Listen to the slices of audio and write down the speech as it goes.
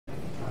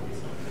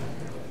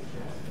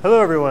Hello,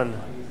 everyone.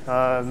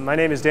 My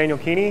name is Daniel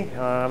Keeney.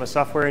 I'm a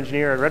software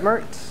engineer at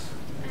Redmart.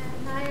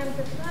 And hi, I'm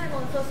Chitra. I'm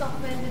also a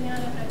software engineer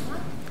at Redmart.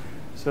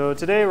 So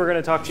today we're going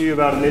to talk to you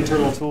about an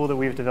internal tool that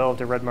we've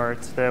developed at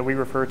Redmart that we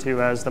refer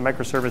to as the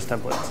microservice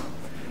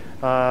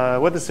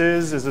template. What this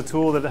is a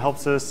tool that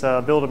helps us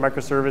build a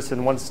microservice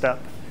in one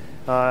step.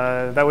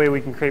 That way we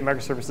can create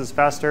microservices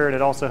faster, and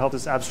it also helps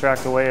us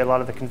abstract away a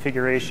lot of the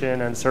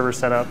configuration and server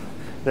setup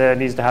that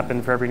needs to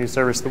happen for every new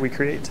service that we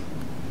create.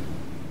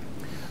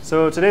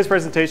 So today's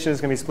presentation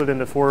is going to be split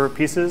into 4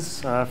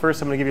 pieces.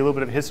 First, I'm going to give you a little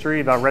bit of history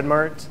about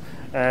Redmart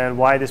and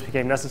why this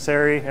became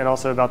necessary, and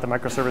also about the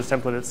microservice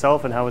template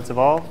itself and how it's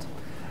evolved.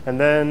 And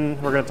then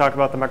we're going to talk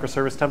about the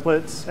microservice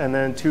templates, and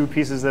then two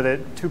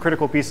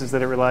critical pieces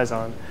that it relies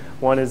on.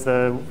 One is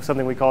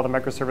something we call the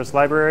microservice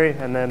library,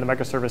 and then the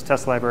microservice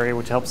test library,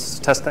 which helps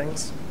test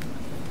things.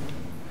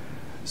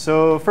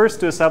 So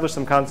first, to establish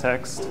some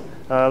context,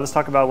 let's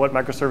talk about what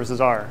microservices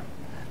are.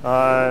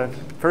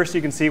 First,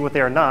 you can see what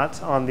they are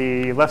not on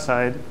the left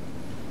side.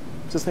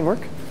 Does this thing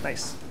work?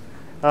 Nice.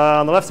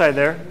 On the left side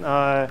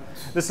there,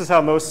 this is how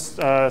most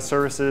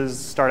services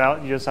start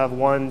out. You just have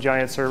one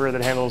giant server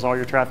that handles all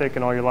your traffic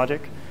and all your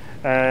logic.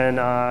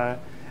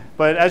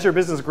 But as your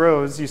business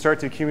grows, you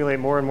start to accumulate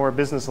more and more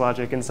business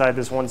logic inside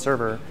this one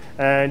server.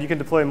 And you can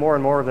deploy more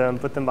and more of them,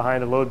 put them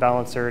behind a load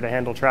balancer to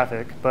handle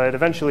traffic. But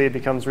eventually, it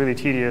becomes really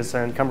tedious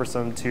and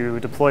cumbersome to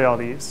deploy all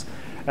these.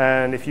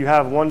 And if you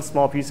have one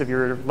small piece of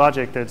your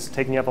logic that's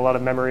taking up a lot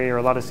of memory or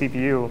a lot of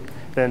CPU,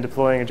 then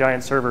deploying a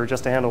giant server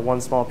just to handle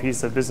one small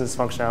piece of business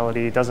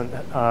functionality doesn't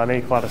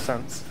make a lot of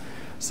sense.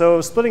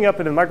 So splitting up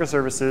into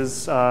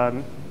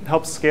microservices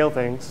helps scale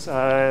things.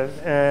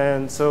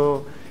 And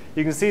so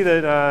you can see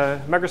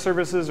that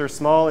microservices are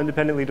small,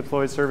 independently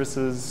deployed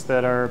services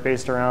that are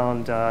based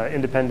around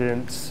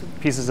independent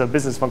pieces of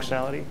business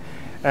functionality.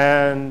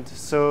 And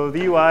so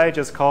the UI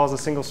just calls a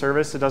single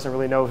service. It doesn't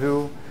really know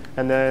who.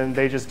 And then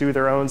they just do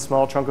their own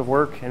small chunk of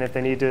work. And if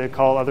they need to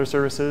call other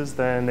services,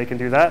 then they can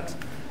do that.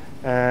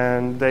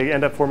 And they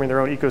end up forming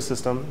their own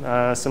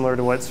ecosystem, similar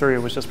to what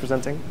Surya was just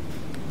presenting.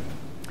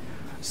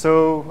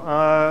 So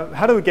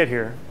how do we get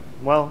here?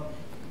 Well,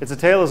 it's a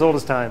tale as old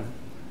as time.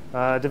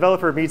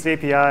 Developer meets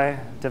API.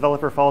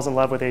 Developer falls in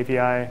love with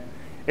API.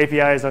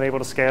 API is unable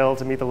to scale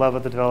to meet the love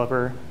of the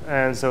developer.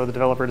 And so the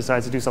developer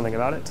decides to do something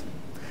about it.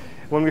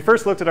 When we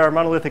first looked at our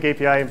monolithic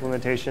API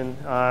implementation,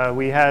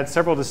 we had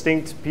several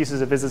distinct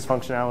pieces of business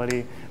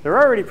functionality. They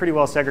were already pretty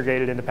well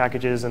segregated into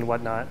packages and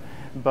whatnot.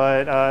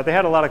 But they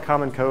had a lot of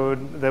common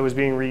code that was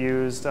being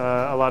reused,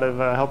 a lot of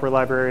helper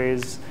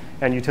libraries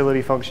and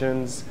utility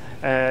functions.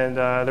 And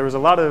there was a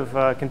lot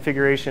of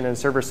configuration and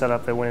server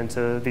setup that went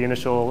into the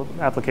initial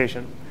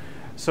application.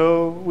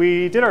 So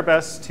we did our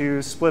best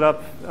to split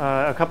up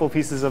a couple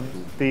pieces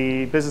of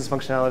the business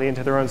functionality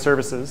into their own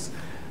services.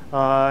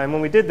 And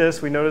when we did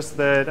this, we noticed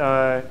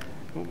that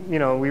we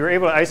were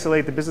able to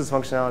isolate the business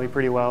functionality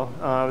pretty well.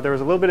 There was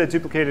a little bit of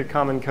duplicated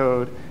common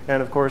code,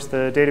 and of course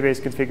the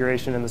database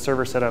configuration and the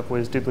server setup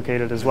was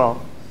duplicated as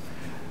well.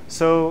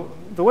 So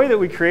the way that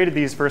we created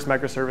these first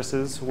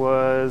microservices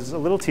was a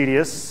little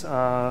tedious,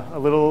 a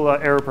little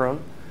error-prone.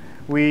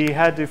 We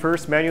had to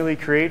first manually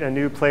create a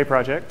new play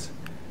project,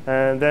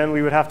 and then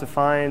we would have to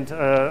find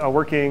a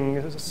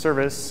working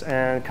service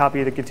and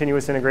copy the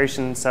continuous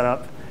integration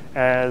setup,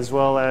 as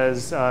well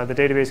as the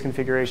database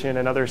configuration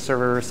and other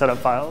server setup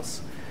files.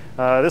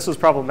 This was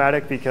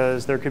problematic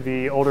because there could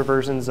be older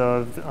versions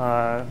of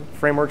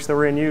frameworks that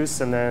were in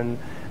use, and then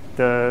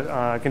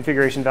the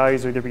configuration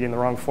values would either be in the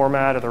wrong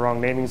format or the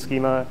wrong naming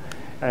schema,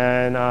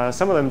 and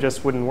some of them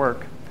just wouldn't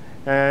work.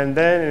 And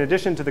then in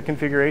addition to the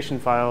configuration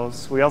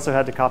files, we also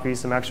had to copy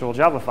some actual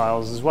Java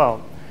files as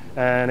well.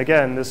 And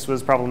again, this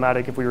was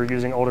problematic if we were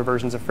using older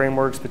versions of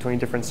frameworks between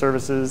different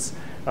services.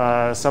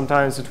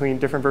 Sometimes between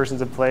different versions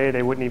of Play,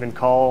 they wouldn't even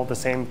call the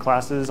same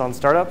classes on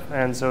startup.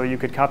 And so you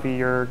could copy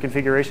your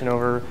configuration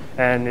over,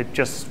 and it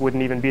just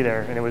wouldn't even be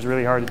there. And it was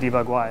really hard to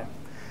debug why.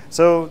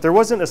 So there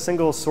wasn't a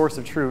single source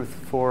of truth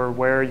for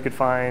where you could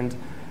find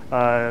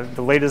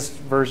the latest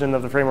version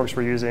of the frameworks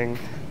we're using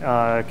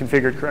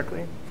configured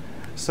correctly.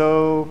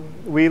 So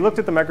we looked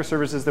at the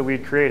microservices that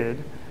we'd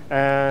created,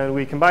 and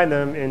we combined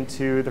them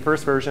into the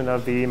first version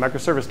of the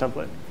microservice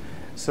template.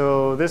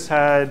 So this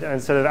had,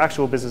 instead of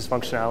actual business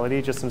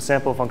functionality, just some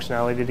sample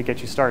functionality to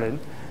get you started.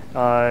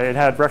 It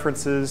had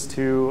references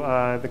to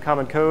the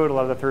common code, a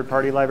lot of the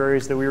third-party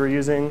libraries that we were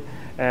using,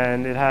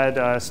 and it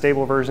had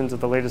stable versions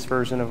of the latest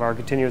version of our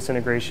continuous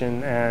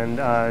integration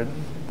and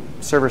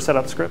server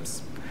setup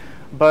scripts.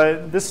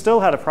 But this still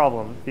had a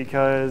problem,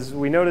 because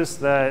we noticed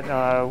that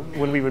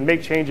when we would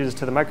make changes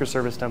to the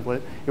microservice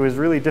template, it was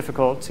really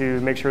difficult to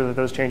make sure that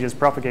those changes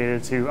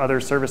propagated to other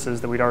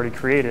services that we'd already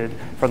created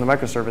from the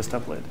microservice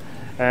template.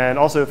 And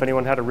also, if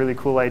anyone had a really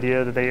cool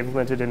idea that they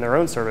implemented in their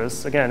own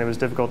service, again, it was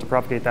difficult to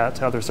propagate that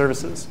to other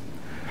services.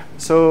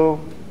 So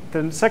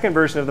the second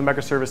version of the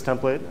microservice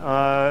template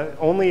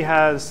only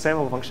has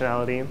sample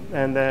functionality,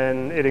 and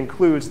then it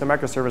includes the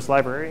microservice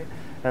library.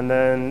 And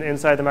then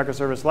inside the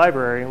microservice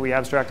library, we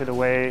abstracted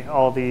away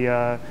all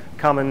the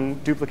common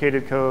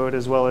duplicated code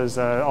as well as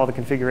all the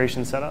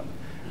configuration setup.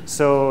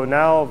 So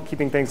now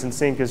keeping things in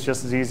sync is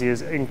just as easy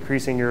as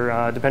increasing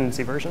your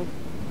dependency version.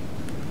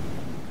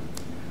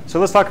 So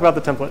let's talk about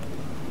the template.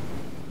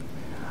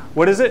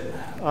 What is it?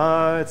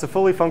 It's a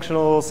fully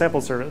functional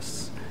sample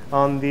service.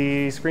 On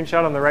the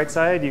screenshot on the right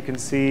side, you can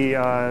see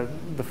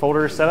the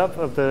folder setup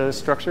of the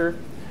structure.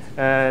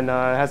 And it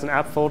has an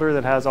app folder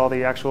that has all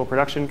the actual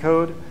production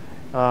code.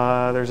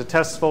 There's a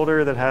test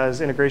folder that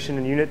has integration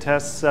and unit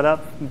tests set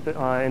up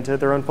into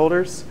their own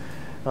folders.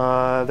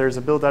 There's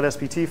a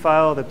build.spt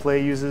file that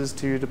Play uses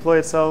to deploy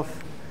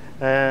itself.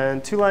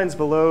 And 2 lines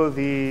below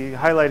the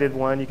highlighted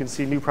one, you can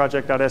see new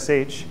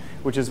project.sh,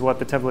 which is what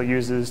the template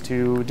uses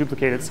to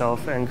duplicate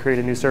itself and create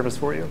a new service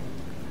for you.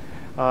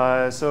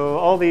 So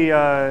all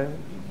the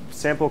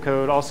sample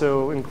code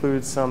also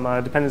includes some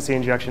dependency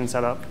injection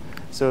setup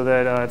so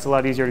that it's a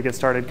lot easier to get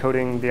started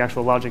coding the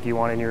actual logic you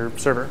want in your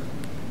server.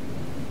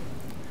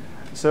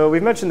 So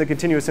we've mentioned the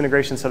continuous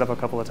integration setup a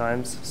couple of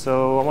times.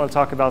 So I want to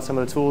talk about some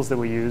of the tools that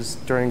we use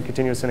during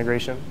continuous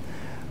integration.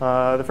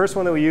 The first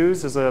one that we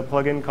use is a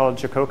plugin called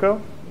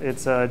Jacoco.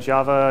 It's a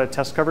Java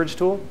test coverage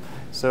tool.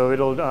 So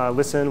it'll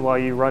listen while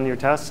you run your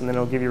tests, and then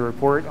it'll give you a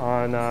report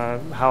on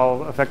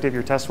how effective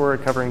your tests were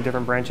at covering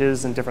different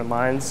branches and different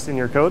lines in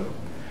your code.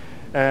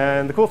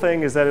 And the cool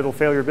thing is that it'll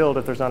fail your build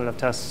if there's not enough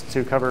tests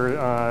to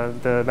cover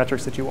the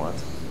metrics that you want.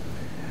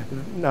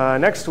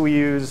 Next, we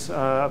use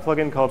a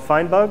plugin called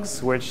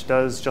FindBugs, which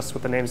does just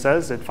what the name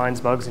says. It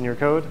finds bugs in your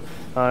code.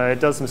 It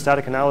does some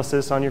static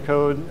analysis on your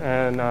code,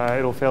 and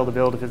it'll fail the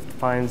build if it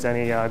finds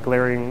any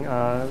glaring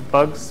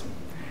bugs.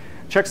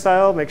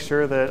 CheckStyle makes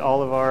sure that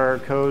all of our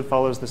code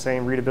follows the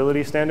same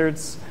readability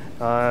standards.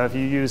 If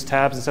you use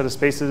tabs instead of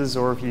spaces,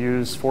 or if you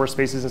use 4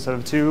 spaces instead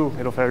of 2,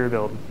 it'll fail your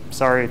build.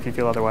 Sorry if you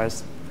feel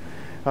otherwise.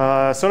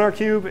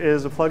 SonarQube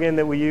is a plugin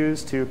that we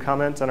use to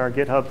comment on our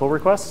GitHub pull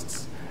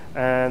requests.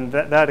 And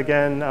that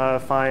again,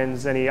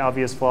 finds any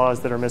obvious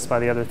flaws that are missed by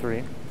the other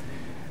 3.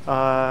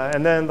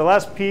 And then the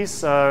last piece,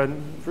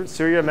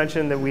 Surya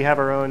mentioned that we have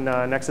our own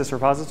Nexus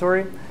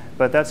repository,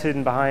 but that's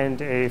hidden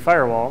behind a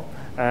firewall.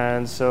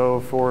 And so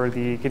for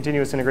the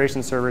continuous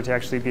integration server to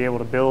actually be able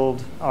to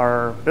build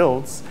our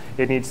builds,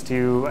 it needs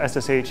to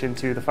SSH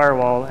into the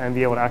firewall and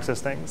be able to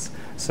access things.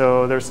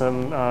 So there's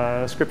some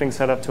scripting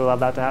set up to allow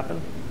that to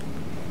happen.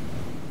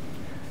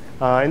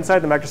 Inside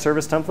the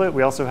microservice template,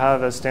 we also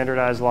have a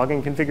standardized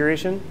logging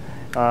configuration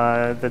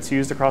that's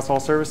used across all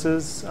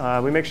services.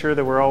 We make sure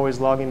that we're always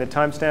logging the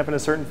timestamp in a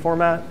certain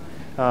format.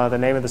 The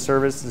name of the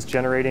service is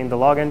generating the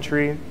log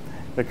entry,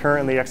 the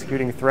currently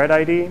executing thread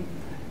ID,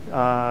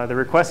 the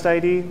request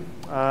ID.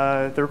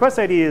 The request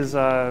ID is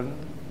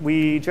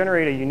we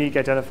generate a unique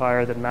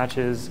identifier that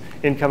matches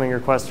incoming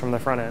requests from the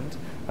front end.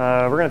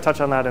 We're going to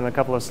touch on that in a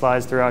couple of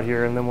slides throughout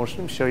here, and then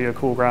we'll show you a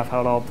cool graph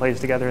how it all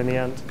plays together in the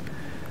end.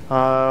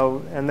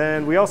 And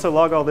then we also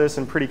log all this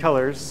in pretty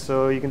colors.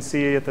 So you can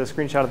see at the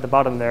screenshot at the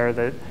bottom there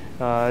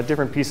that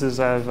different pieces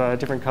have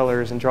different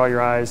colors and draw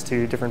your eyes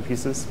to different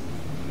pieces.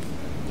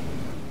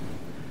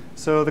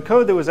 So the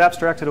code that was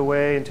abstracted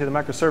away into the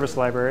microservice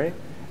library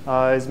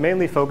is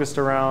mainly focused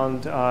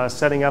around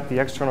setting up the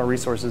external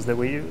resources that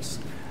we use.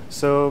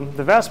 So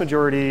the vast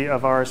majority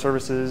of our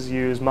services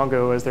use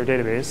Mongo as their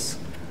database.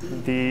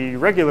 The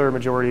regular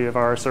majority of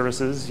our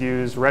services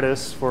use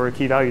Redis for a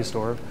key value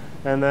store.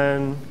 And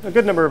then a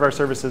good number of our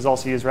services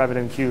also use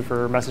RabbitMQ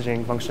for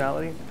messaging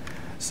functionality.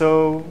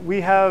 So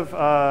we have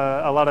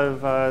a lot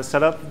of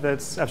setup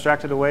that's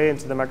abstracted away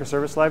into the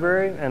microservice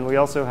library. And we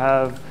also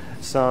have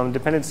some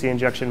dependency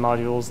injection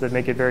modules that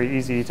make it very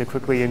easy to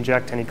quickly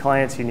inject any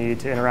clients you need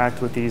to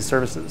interact with these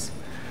services.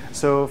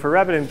 So for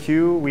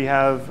RabbitMQ, we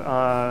have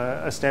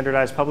a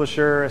standardized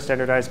publisher, a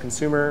standardized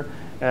consumer,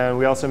 and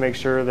we also make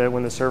sure that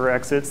when the server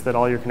exits that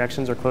all your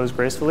connections are closed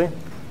gracefully.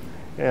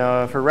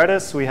 For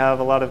Redis, we have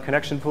a lot of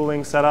connection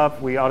pooling set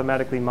up. We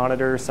automatically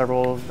monitor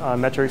several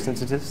metrics and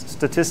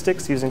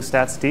statistics using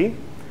statsd.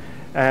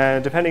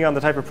 And depending on the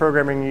type of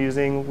programming you're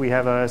using, we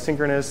have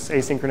synchronous,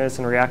 asynchronous,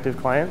 and reactive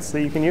clients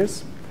that you can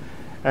use.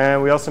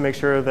 And we also make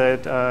sure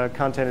that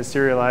content is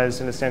serialized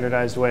in a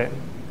standardized way.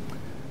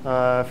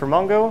 For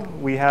Mongo,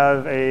 we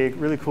have a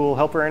really cool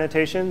helper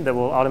annotation that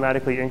will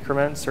automatically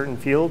increment certain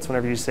fields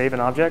whenever you save an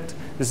object.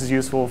 This is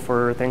useful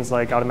for things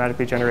like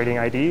automatically generating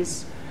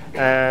IDs.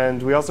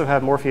 And we also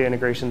have Morphia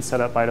integration set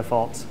up by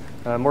default.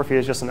 Morphia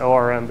is just an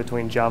ORM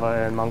between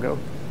Java and Mongo.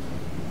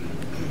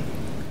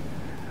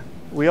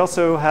 We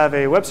also have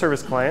a web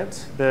service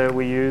client that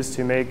we use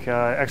to make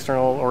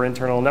external or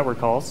internal network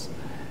calls.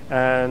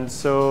 And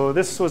so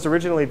this was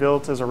originally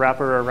built as a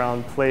wrapper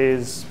around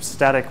Play's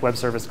static web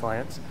service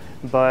client.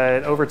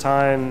 But over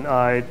time,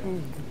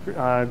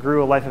 it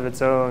grew a life of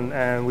its own,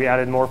 and we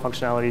added more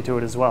functionality to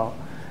it as well.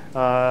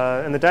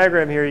 In the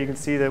diagram here, you can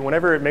see that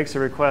whenever it makes a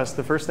request,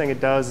 the first thing it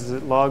does is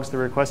it logs the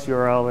request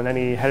URL and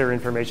any header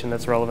information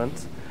that's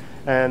relevant.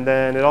 And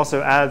then it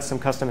also adds some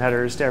custom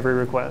headers to every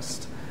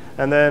request.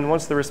 And then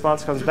once the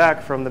response comes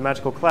back from the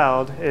magical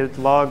cloud, it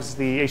logs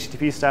the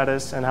HTTP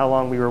status and how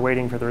long we were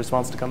waiting for the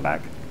response to come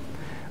back.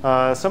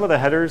 Some of the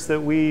headers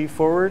that we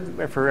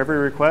forward for every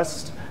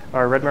request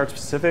are Redmart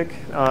specific.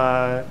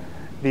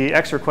 The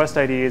X request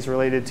ID is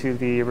related to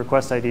the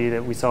request ID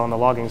that we saw on the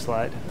logging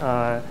slide.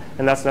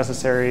 And that's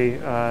necessary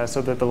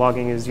so that the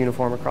logging is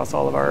uniform across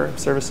all of our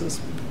services.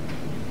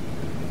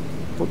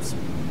 Whoops.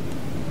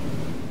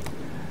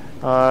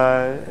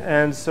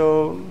 And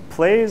so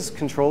Play's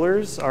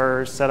controllers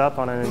are set up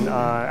on an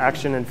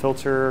action and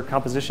filter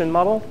composition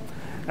model.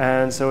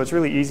 And so it's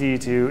really easy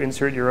to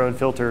insert your own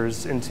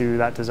filters into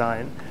that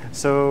design.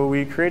 So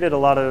we created a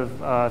lot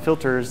of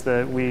filters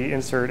that we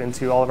insert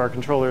into all of our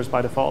controllers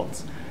by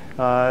default.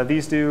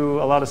 These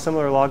do a lot of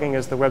similar logging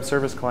as the web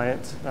service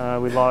client.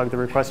 We log the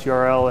request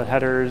URL and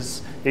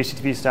headers,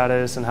 HTTP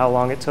status, and how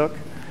long it took.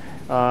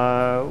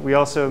 We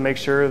also make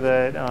sure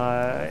that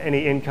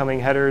any incoming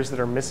headers that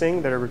are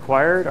missing that are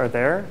required are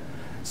there.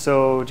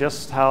 So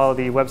just how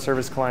the web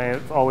service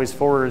client always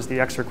forwards the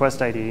X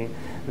request ID,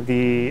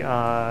 the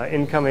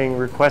incoming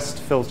request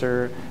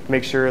filter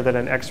makes sure that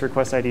an X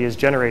request ID is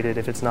generated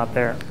if it's not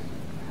there.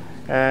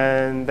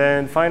 And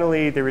then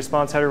finally, the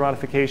response header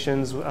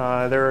modifications.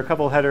 There are a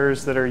couple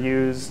headers that are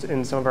used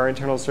in some of our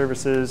internal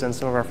services and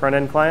some of our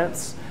front-end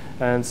clients.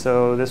 And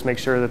so this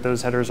makes sure that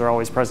those headers are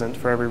always present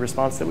for every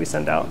response that we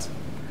send out.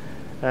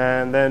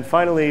 And then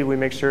finally, we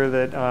make sure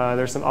that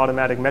there's some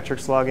automatic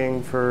metrics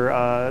logging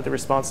for the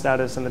response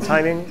status and the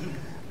timing.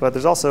 But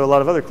there's also a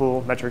lot of other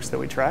cool metrics that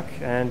we track,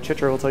 and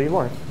Chitra will tell you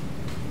more.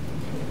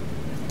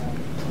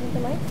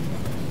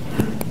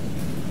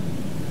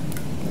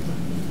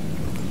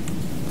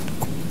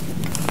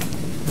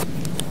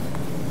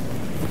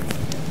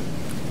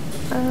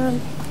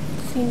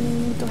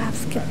 Seem to have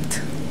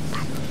skipped.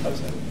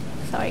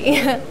 Sorry,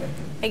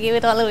 I gave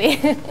it all away.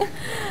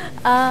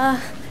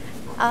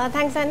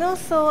 Thanks, Anu.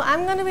 So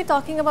I'm going to be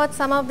talking about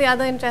some of the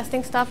other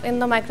interesting stuff in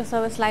the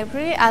microservice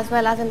library as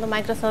well as in the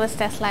microservice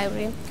test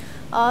library.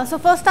 So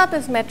first up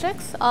is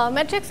metrics.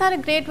 Metrics are a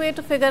great way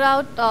to figure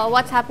out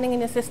what's happening in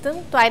your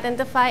system, to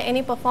identify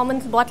any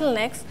performance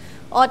bottlenecks,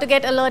 or to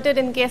get alerted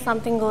in case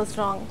something goes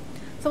wrong.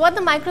 So what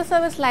the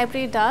microservice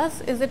library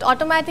does is it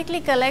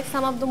automatically collects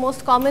some of the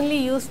most commonly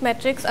used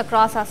metrics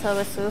across our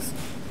services.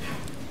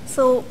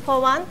 So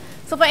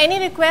for any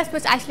request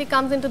which actually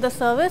comes into the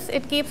service,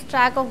 it keeps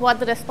track of what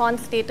the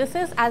response status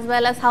is as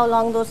well as how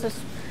long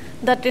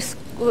that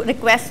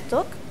request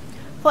took.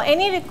 For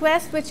any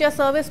request which your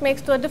service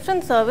makes to a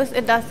different service,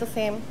 it does the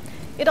same.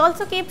 It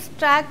also keeps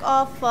track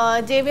of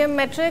JVM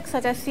metrics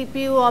such as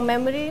CPU or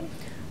memory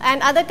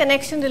and other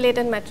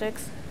connection-related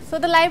metrics. So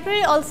the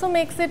library also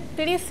makes it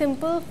pretty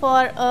simple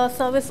for a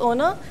service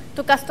owner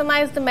to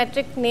customize the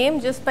metric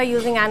name just by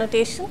using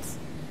annotations.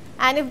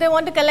 And if they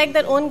want to collect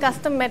their own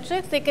custom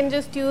metrics, they can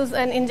just use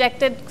an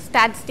injected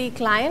stats.d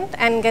client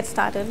and get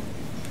started.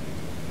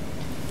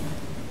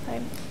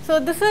 Right. So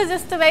this is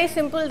just a very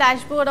simple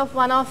dashboard of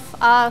one of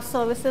our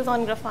services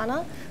on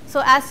Grafana.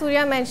 So as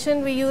Surya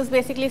mentioned, we use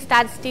basically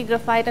stats.d,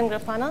 Graphite, and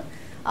Grafana.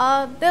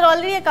 There are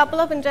already a couple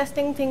of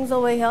interesting things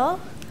over here.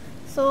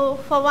 So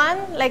for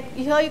one, like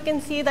here you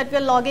can see that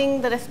we're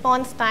logging the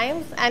response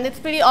times, and it's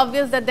pretty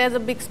obvious that there's a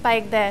big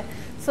spike there.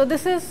 So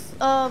this is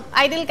an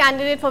ideal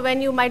candidate for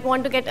when you might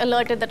want to get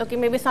alerted that, okay,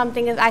 maybe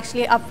something is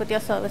actually up with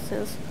your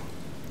services.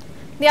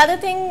 The other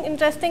thing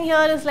interesting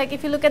here is, like,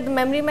 if you look at the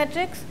memory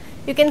metrics,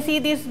 you can see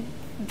these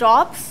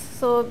drops.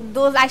 So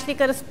those actually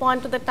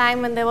correspond to the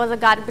time when there was a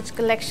garbage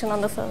collection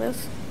on the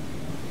service.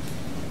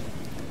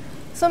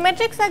 So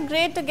metrics are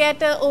great to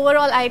get an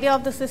overall idea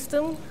of the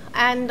system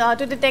and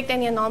to detect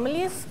any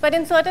anomalies. But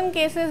in certain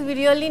cases, we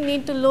really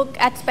need to look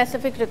at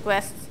specific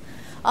requests.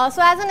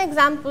 So as an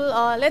example,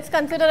 let's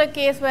consider a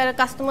case where a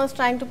customer is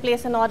trying to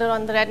place an order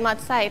on the Redmart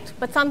site,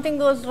 but something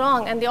goes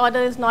wrong and the order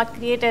is not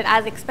created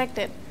as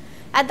expected.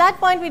 At that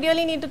point, we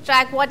really need to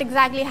track what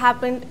exactly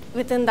happened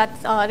within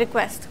that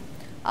request.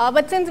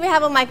 But since we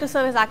have a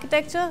microservice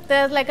architecture,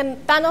 there's like a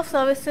ton of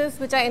services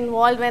which are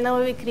involved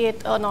whenever we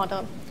create an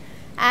order.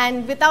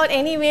 And without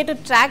any way to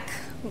track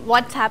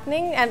what's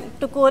happening and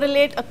to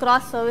correlate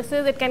across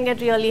services, it can get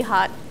really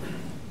hard.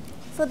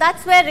 So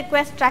that's where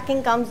request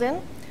tracking comes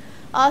in.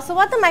 So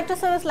what the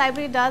microservice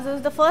library does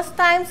is the first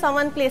time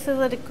someone places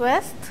a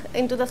request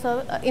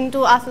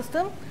into our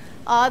system,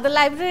 the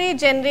library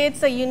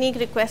generates a unique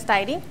request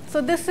ID.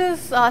 So this is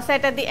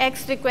set at the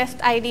X request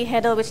ID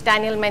header, which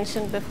Daniel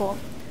mentioned before.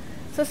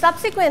 So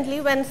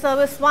subsequently, when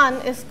service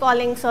 1 is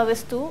calling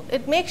service 2,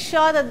 it makes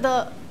sure that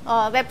the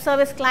web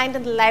service client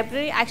in the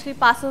library actually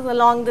passes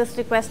along this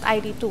request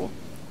ID too.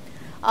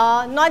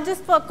 Not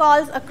just for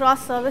calls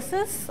across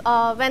services.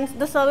 When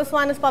the service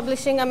 1 is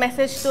publishing a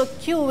message to a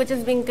queue which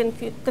is being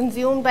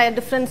consumed by a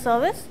different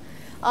service,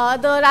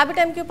 the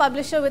RabbitMQ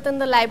publisher within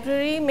the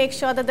library makes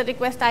sure that the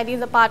request ID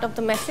is a part of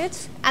the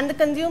message, and the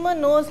consumer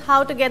knows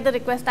how to get the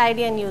request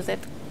ID and use it.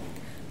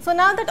 So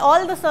now that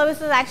all the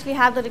services actually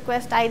have the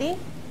request ID,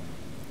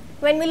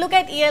 when we look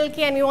at ELK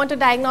and we want to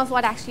diagnose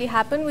what actually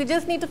happened, we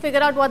just need to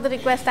figure out what the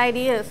request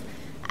ID is.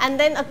 And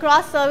then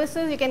across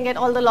services, you can get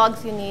all the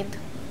logs you need.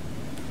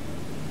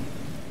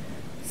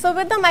 So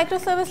with the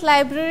microservice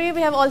library, we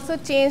have also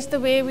changed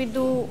the way we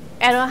do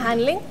error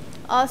handling.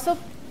 So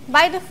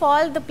by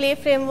default, the Play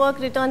framework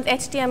returns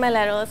HTML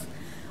errors.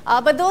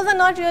 But those are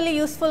not really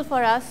useful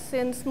for us,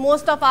 since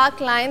most of our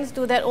clients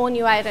do their own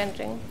UI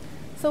rendering.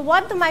 So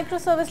what the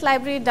microservice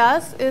library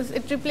does is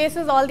it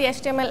replaces all the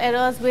HTML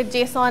errors with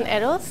JSON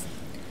errors.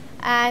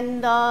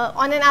 And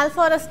on an alpha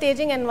or a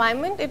staging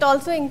environment, it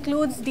also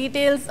includes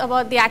details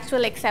about the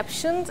actual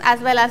exceptions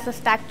as well as the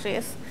stack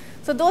trace.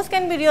 So those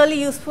can be really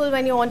useful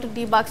when you want to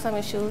debug some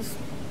issues.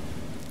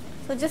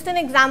 So just an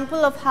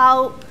example of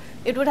how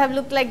it would have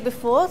looked like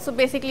before. So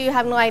basically, you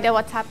have no idea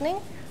what's happening.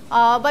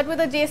 But with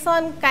a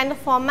JSON kind of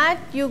format,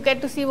 you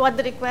get to see what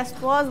the request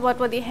was, what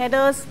were the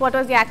headers, what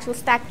was the actual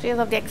stack trace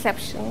of the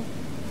exception.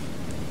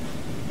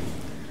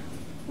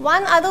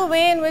 One other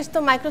way in which the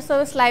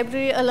microservice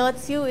library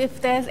alerts you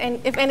if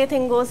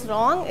anything goes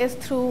wrong is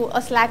through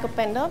a Slack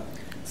appender.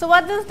 So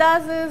what this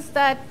does is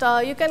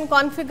that you can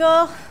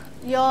configure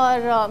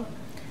your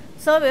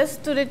service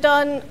to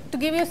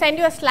send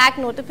you a Slack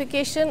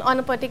notification on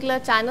a particular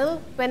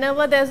channel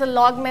whenever there's a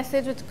log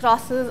message which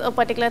crosses a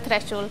particular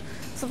threshold.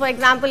 So for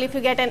example, if you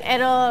get an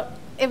error,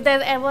 if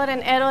there's ever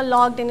an error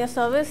logged in your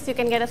service, you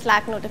can get a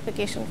Slack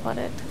notification for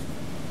it.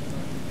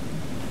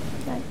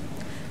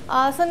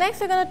 So next,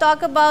 we're going to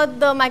talk about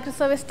the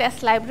microservice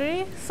test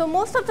library. So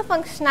most of the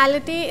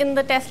functionality in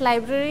the test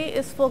library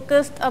is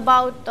focused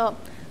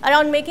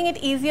around making it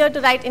easier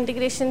to write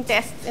integration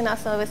tests in our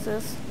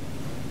services.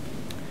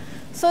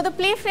 So the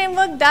Play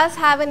framework does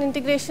have an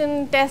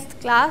integration test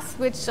class,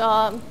 which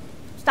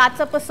starts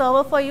up a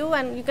server for you,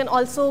 and you can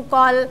also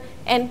call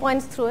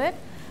endpoints through it.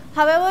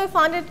 However, we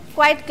found it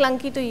quite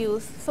clunky to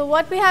use. So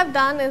what we have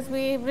done is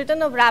we've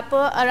written a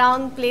wrapper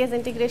around Play's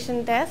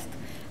integration test.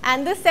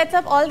 And this sets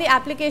up all the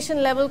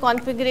application level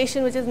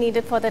configuration which is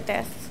needed for the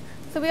tests.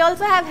 So we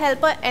also have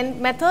helper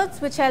methods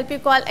which help you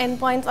call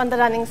endpoints on the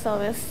running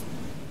service.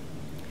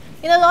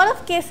 In a lot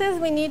of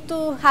cases, we need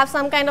to have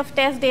some kind of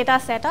test data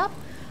set up.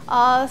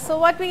 So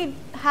what we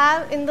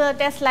have in the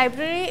test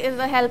library is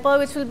a helper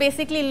which will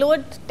basically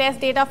load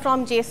test data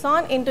from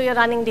JSON into your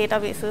running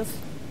databases.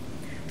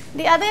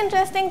 The other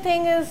interesting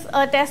thing is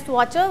a test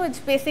watcher,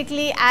 which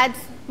basically adds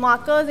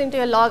markers into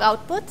your log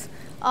outputs.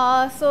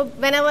 So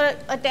whenever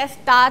a test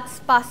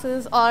starts,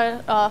 passes,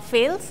 or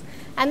fails,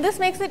 and this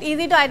makes it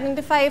easy to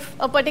identify if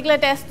a particular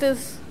test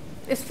is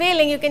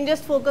failing, you can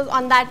just focus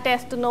on that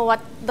test to know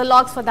what the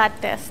logs for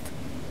that test.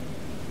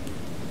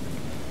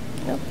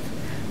 Nope.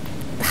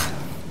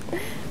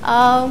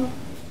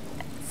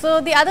 So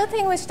the other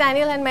thing which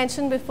Daniel had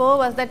mentioned before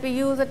was that we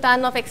use a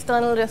ton of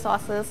external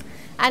resources.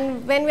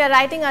 And when we are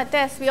writing our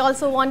tests, we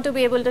also want to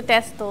be able to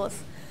test those.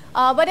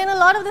 But in a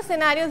lot of the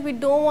scenarios, we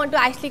don't want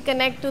to actually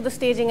connect to the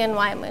staging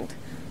environment.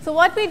 So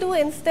what we do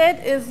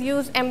instead is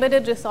use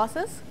embedded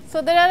resources.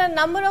 So there are a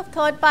number of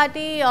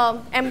third-party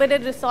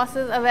embedded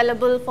resources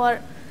available for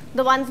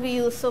the ones we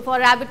use. So for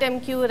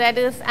RabbitMQ,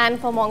 Redis, and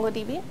for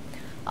MongoDB.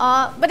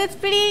 But it's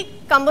pretty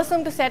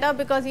cumbersome to set up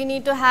because you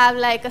need to have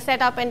like a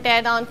setup and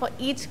tear down for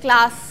each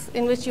class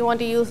in which you want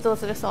to use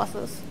those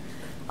resources.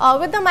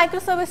 With the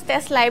microservice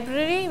test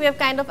library, we have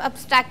kind of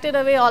abstracted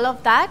away all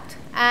of that.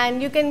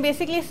 And you can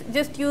basically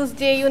just use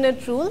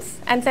JUnit rules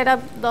and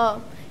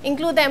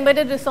include the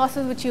embedded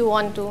resources which you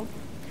want to.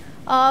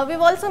 We've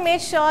also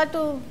made sure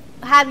to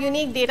have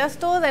unique data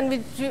stores, and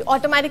we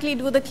automatically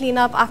do the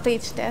cleanup after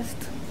each test.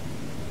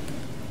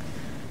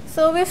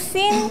 So we've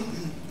seen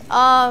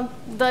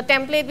the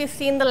template, we've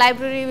seen the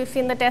library, we've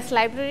seen the test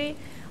library.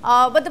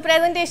 But the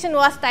presentation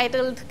was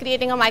titled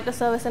Creating a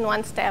Microservice in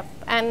One Step.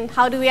 And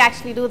how do we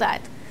actually do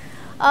that?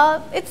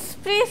 It's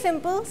pretty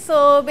simple.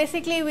 So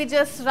basically, we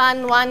just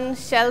run one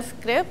shell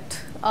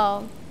script,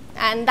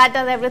 and that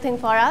does everything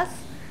for us.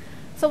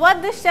 So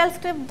what this shell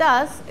script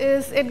does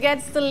is it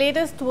gets the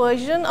latest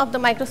version of the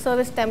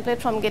microservice template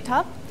from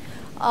GitHub.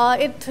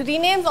 It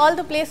renames all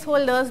the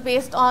placeholders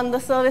based on the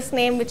service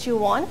name which you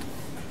want.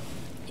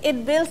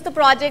 It builds the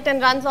project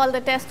and runs all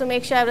the tests to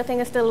make sure everything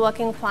is still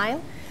working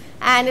fine.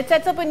 And it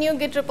sets up a new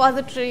Git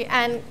repository.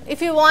 And if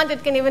you want,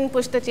 it can even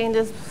push the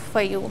changes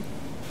for you.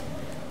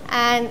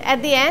 And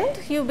at the end,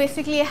 you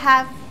basically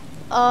have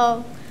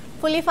a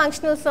fully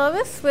functional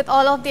service with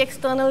all of the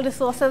external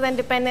resources and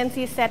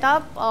dependencies set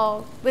up,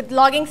 with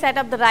logging set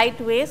up the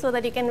right way so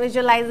that you can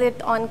visualize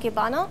it on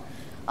Kibana,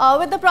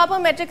 with the proper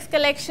metrics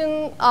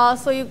collection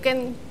so you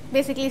can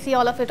basically see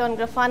all of it on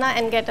Grafana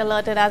and get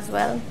alerted as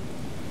well.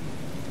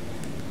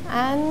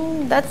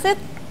 And that's it.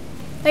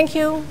 Thank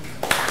you.